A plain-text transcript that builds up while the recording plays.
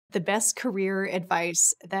The best career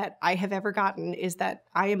advice that I have ever gotten is that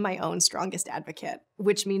I am my own strongest advocate,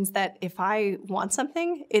 which means that if I want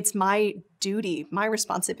something, it's my duty, my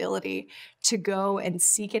responsibility to go and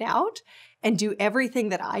seek it out and do everything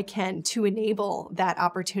that I can to enable that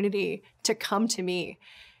opportunity to come to me.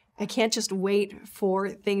 I can't just wait for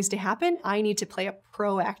things to happen. I need to play a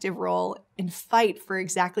proactive role and fight for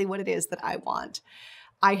exactly what it is that I want.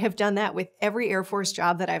 I have done that with every Air Force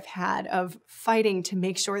job that I've had, of fighting to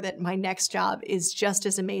make sure that my next job is just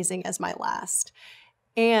as amazing as my last.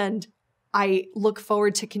 And I look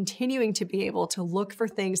forward to continuing to be able to look for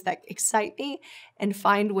things that excite me and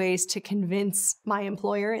find ways to convince my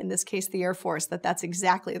employer, in this case the Air Force, that that's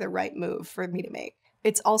exactly the right move for me to make.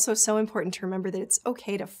 It's also so important to remember that it's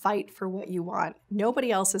okay to fight for what you want.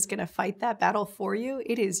 Nobody else is going to fight that battle for you.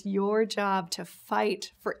 It is your job to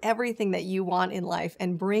fight for everything that you want in life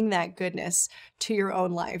and bring that goodness to your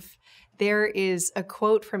own life. There is a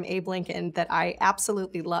quote from Abe Lincoln that I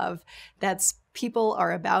absolutely love that's, "People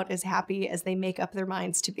are about as happy as they make up their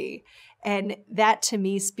minds to be." And that to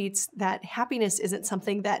me speaks that happiness isn't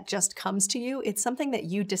something that just comes to you. It's something that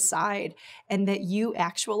you decide and that you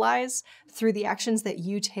actualize through the actions that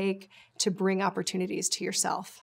you take to bring opportunities to yourself.